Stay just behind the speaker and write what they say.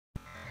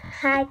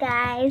Hi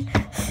guys,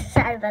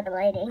 sorry about the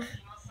lighting.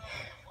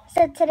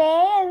 So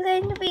today I'm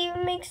going to be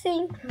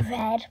mixing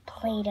red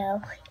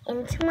Play-Doh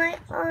into my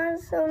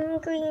awesome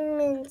green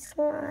mint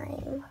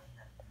slime.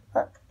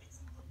 Oh,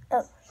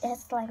 it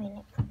has slime in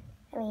it.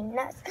 I mean,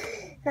 not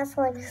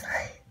slime,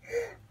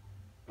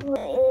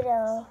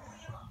 Play-Doh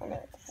in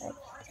it.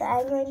 So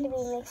I'm going to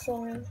be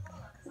mixing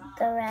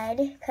the red,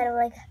 kind of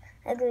like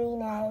a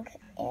green egg,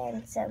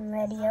 and some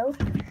red yolk.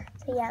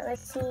 So yeah,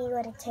 let's see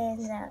what it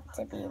turns out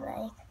to be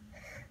like.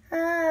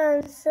 Oh,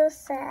 I'm so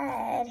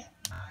sad.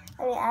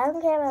 I mean, I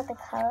don't care about the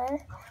color.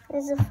 I'm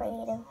just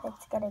afraid if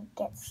it's gonna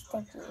get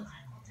sticky.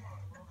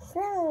 It's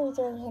not really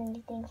doing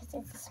anything because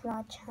it's a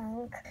small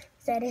chunk.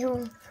 So I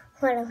didn't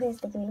want to lose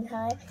the green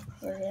color.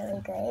 It's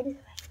really good.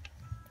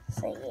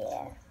 So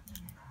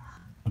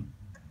yeah.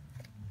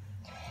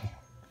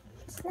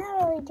 It's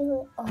not really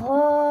doing...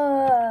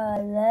 Oh,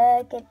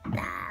 look at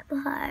that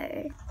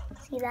part.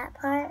 See that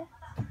part?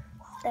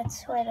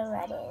 That's where the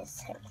red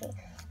is. Okay.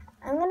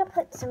 I'm gonna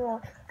put some more.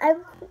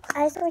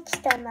 I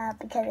switched them up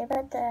because I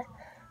put the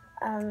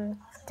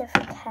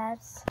different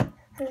caps,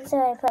 and so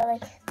I put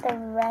like the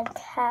red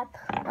cap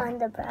on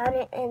the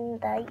brown and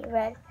the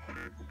red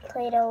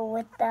Play-Doh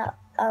with the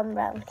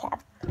brown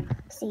cap.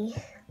 See,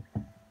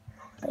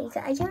 but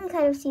I can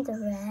kind of see the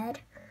red.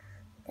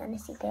 Kind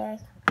of see there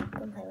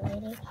with my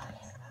lighting.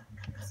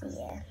 So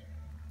yeah,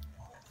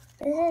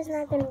 this is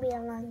not gonna be a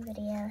long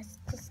video. It's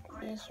just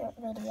gonna be a short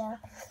video.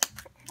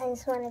 I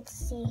just wanted to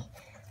see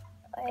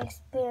or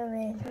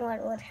experiment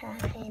what would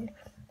happen.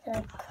 So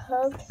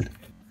Coke,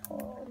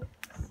 fold,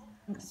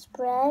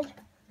 spread,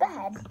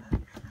 bad.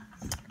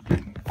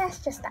 That's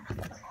just that.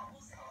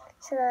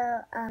 So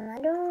I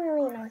don't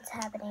really know what's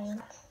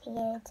happening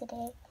here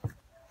today.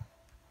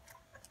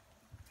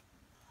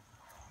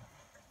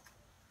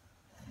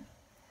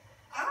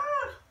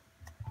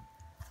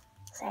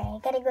 Sorry, I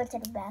gotta go to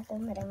the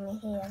bathroom, but I'm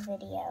making a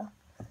video.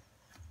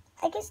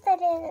 I guess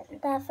the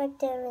effect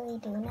didn't really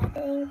do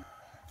nothing.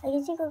 I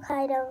guess you could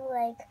kind of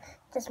like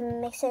just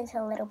mix it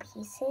into little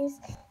pieces,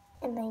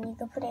 and then you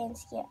could put it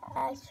into your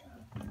actual.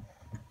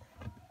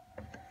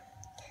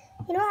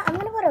 You know what? I'm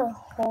gonna put a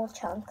whole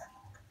chunk,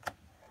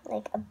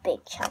 like a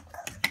big chunk,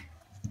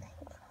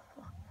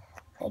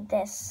 like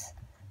this.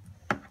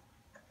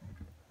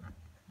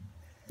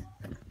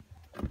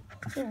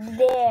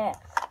 There.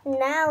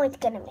 Now it's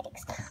gonna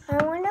mix.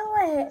 I wonder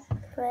what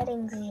red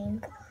and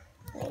green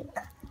make.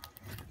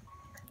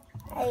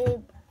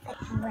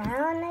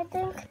 Brown, I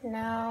think?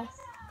 No.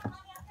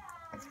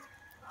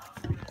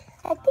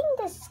 I think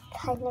this is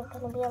kind of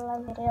gonna be a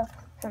long video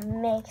for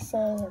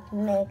mixing.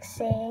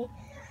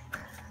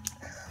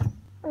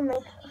 Oh my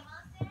God.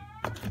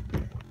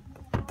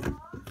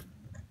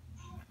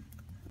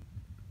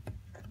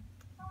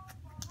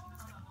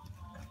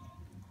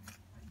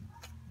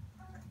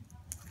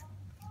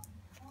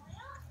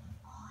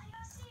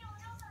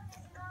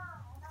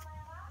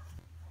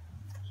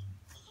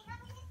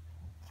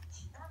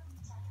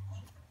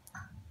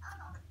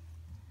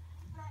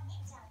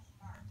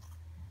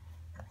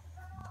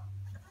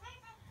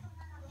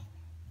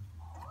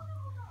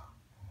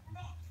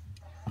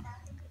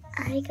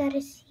 I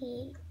gotta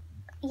see.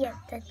 Yeah,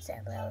 that's a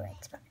little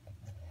red spot.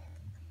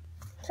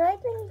 So I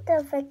think the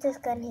effect is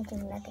gonna do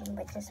nothing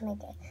but just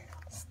make it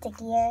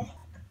stickier.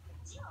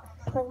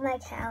 Like my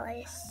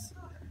callus,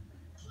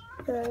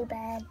 really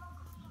bad.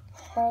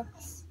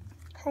 Hurts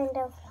kind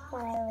of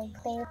when I like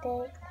play with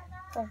it,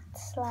 or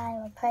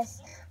slide or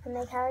press on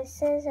my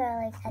calluses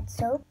or like add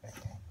soap.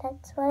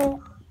 That's why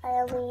I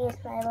only use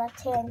my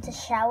left hand to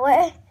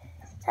shower.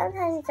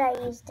 Sometimes I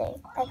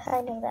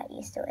kind of got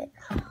used to it.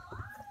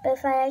 But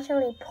if I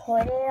actually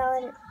poured it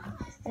on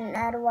and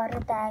add water,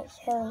 that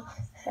actually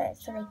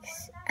hurts. So like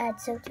add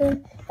soap to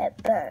it,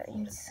 it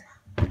burns.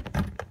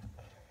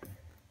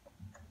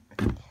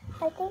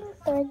 I think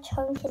the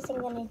chunk isn't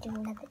gonna do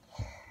nothing.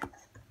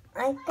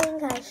 I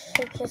think I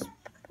should just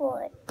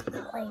put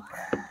like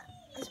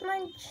this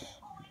much.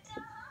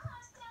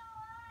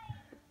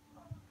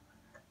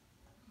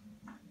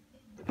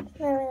 It's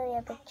not really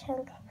a big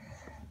chunk.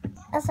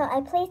 Also,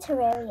 I play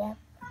Terraria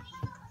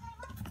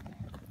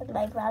with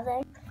my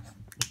brother.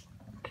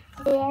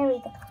 There we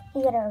go.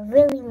 You gotta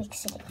really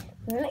mix it.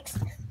 Mix.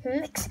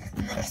 Why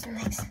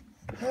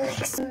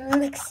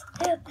am I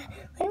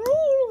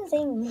even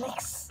saying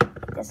mix?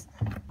 Just.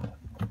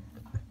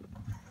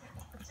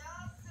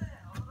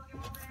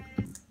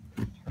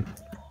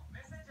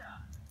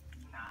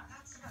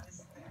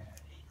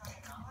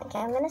 Okay,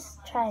 I'm gonna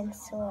try and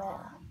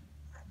swirl.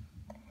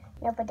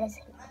 Nope, it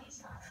doesn't.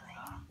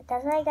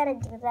 That's why I gotta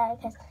do that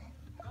because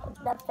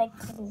the effect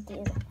doesn't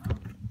do that.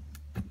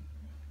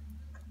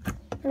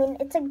 I mean,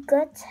 it's a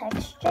good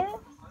texture.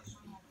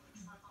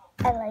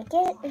 I like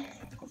it.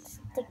 It's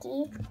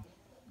sticky.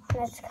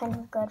 That's kind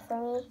of good for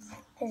me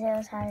because it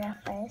was hard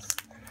at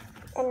first.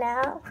 And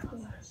now,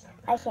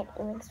 I can't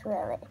even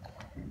swirl it.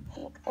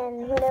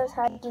 And when it was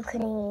hard, you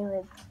couldn't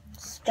even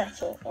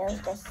stretch it. It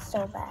was just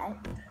so bad.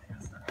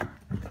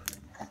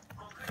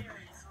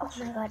 Oh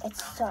my God,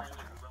 it's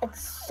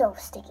so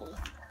sticky.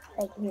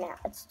 Like now,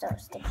 it's so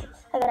sticky.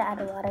 I gotta add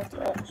water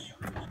to it.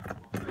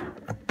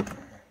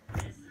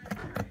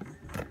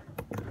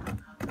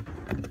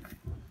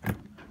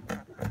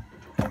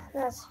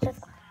 Let's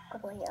just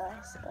quickly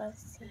yours.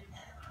 Let's see.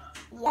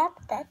 Yep,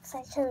 that's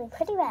actually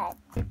pretty bad.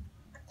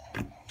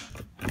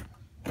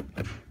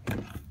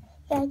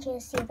 You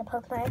actually see the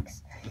poke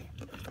marks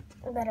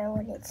better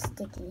when it's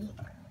sticky,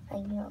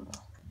 like normal.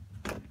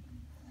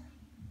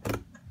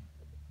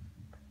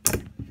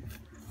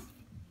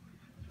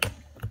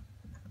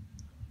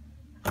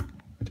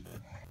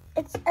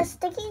 It's a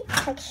sticky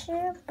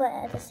texture, but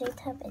at the same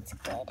time, it's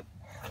good.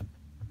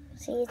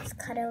 See, it's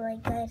kind of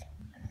like good.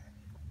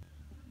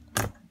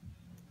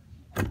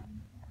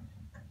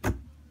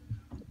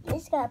 You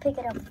just gotta pick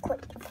it up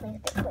quick and play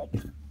with it quick.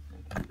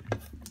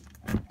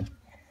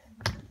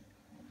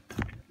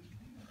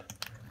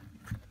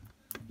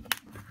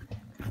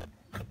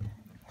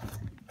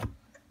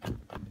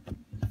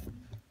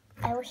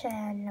 I wish I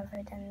had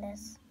never done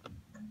this.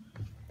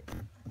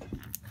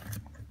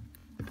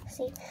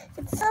 See,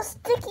 it's so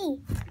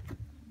sticky.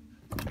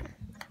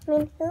 I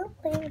mean, who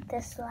played with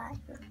this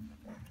slime?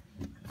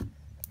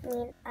 I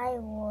mean, I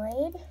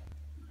would.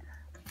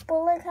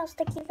 But look how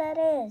sticky that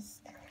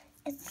is.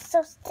 It's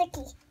so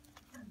sticky.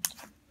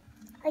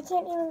 I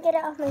can't even get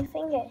it off my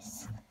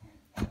fingers.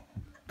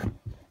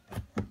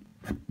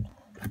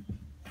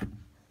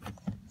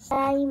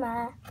 Sorry,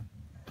 Ma.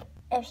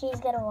 If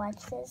she's gonna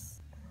watch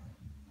this.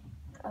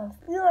 Or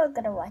if you are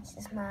gonna watch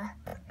this, Ma.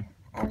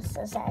 I'm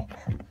so sorry.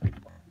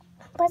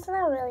 But it's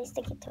not really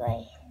sticky to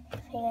my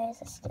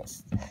fingers. It's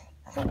just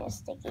kind of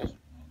sticky.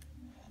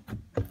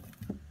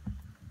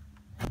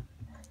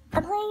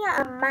 I'm playing it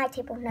on my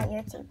table, not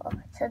your table.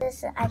 So this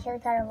is actually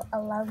kind of a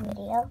long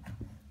video.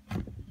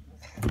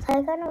 So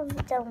I kind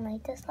of don't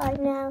like this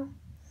slime now.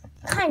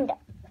 Kind of.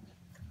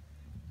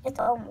 It's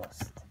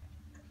almost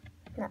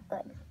not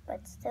good,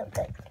 but still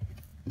good.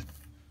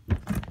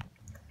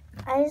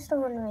 I just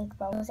don't want to make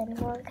bubbles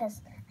anymore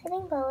because I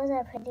think bubbles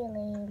are pretty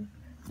lame.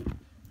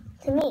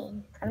 To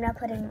me, I'm not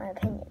putting my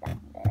opinion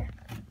out there.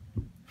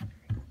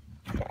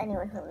 For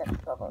anyone who loves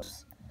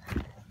bubbles.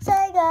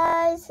 Sorry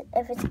guys,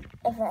 if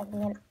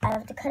I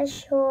have to cut it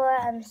short,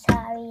 I'm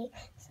sorry.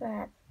 It's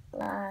not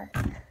long.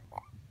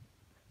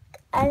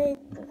 I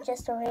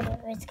just don't know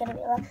if it's gonna be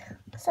long.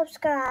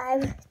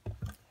 Subscribe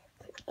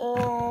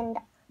and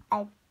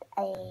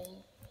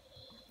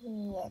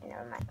yeah,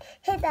 never mind.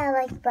 Hit that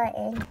like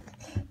button.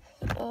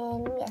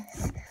 And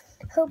yes,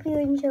 hope you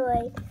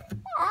enjoyed.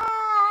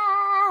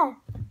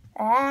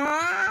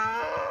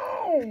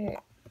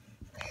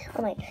 Oh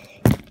my,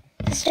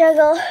 the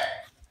struggle.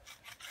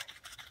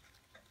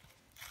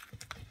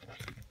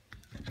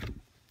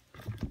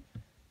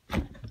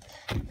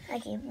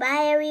 Okay,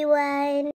 bye everyone.